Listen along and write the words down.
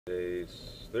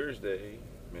Today's Thursday,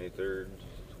 May 3rd,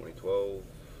 2012,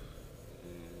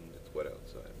 and it's wet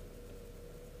outside.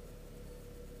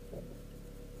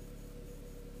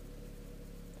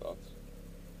 Thoughts?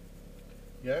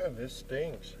 Yeah, this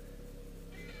stinks.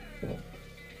 What's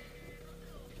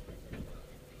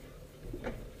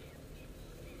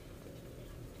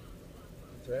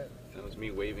that? That was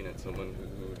me waving at someone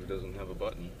who doesn't have a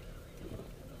button.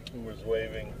 Who was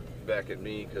waving? Back at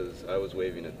me because I was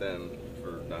waving at them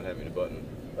for not having a button.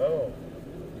 Oh.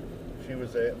 She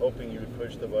was hoping you would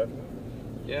push the button?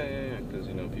 Yeah, because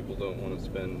people don't want to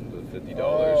spend the $50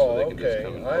 Oh, so they can okay. just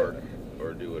come and park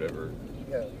or do whatever.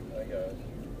 Yeah, I got it.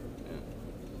 Yeah.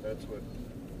 That's what...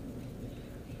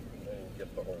 I didn't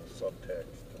get the whole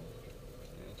subtext.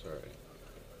 Yeah, it's alright.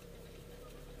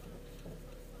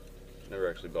 Never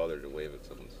actually bothered to wave at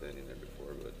someone standing there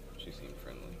before, but she seemed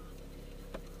friendly.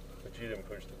 But you didn't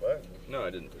push the button. No,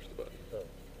 I didn't push the button. Oh.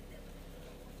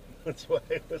 That's why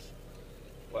it was...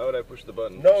 Why would I push the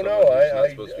button? No, for someone who's not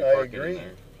supposed to be I parking in agree.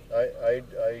 there?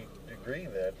 I agree.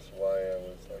 That's why I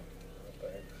was like, what the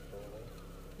heck's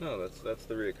going on? No, that's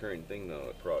the reoccurring thing though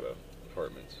at Prada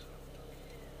Apartments.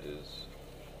 Is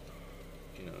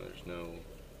there's no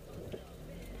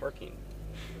parking.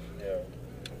 Yeah.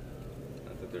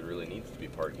 Not that there really needs to be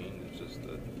parking. It's just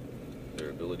that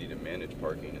their ability to manage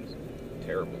parking is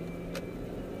terrible.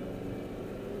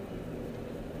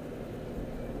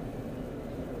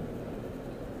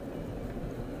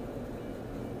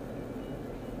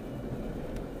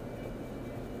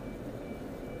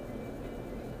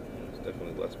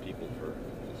 Definitely less people for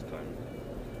this time.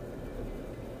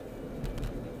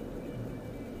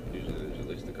 Usually there's at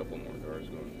least a couple more cars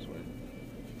going this way.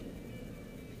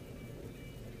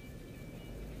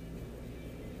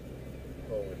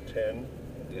 Oh, with 10?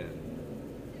 Yeah.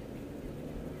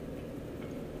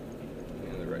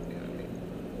 Yeah, they're right behind me.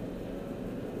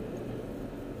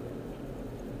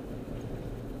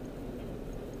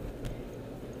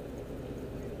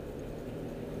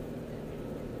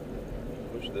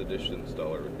 Wish the dish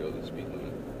installer would go the speed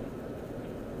limit.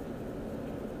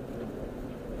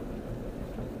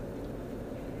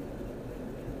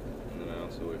 And then I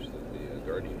also wish that the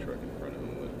gardening truck in front of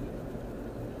him would,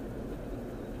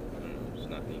 I don't know, just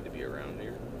not need to be around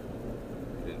here.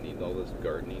 Didn't need all this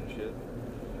gardening shit.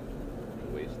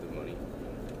 A waste of money.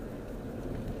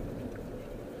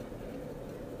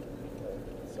 Well,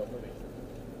 somebody's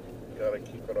got to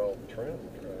keep it all trimmed,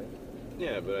 right?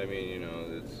 Yeah, but I mean,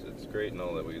 it's great and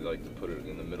all that we like to put it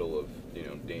in the middle of,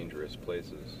 dangerous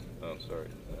places. Oh, sorry.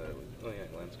 Oh yeah,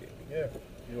 landscaping. Yeah,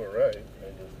 you were right.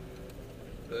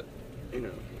 But,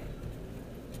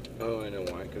 oh, I know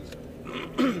why, because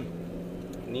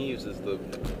Neves is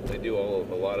they do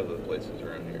a lot of the places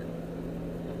around here.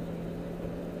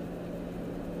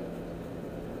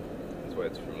 That's why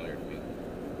it's familiar to me.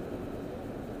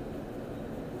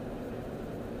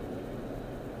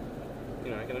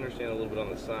 I can understand a little bit on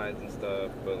the sides and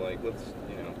stuff, but like, let's,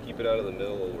 keep it out of the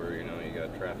middle where, you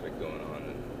got traffic going on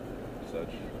and such.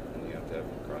 And you have to have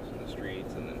crossing the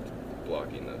streets and then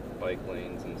blocking the bike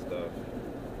lanes and stuff.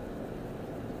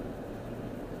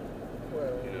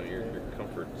 Well, Your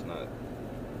comfort's not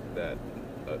that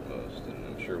utmost, and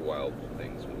I'm sure wild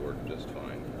things would work just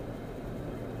fine.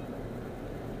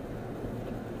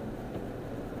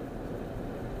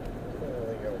 well,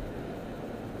 they got to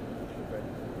keep it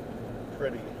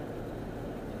pretty.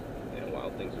 Yeah,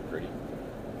 wild things are pretty.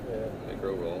 Yeah. They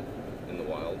grow well in the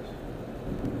wild.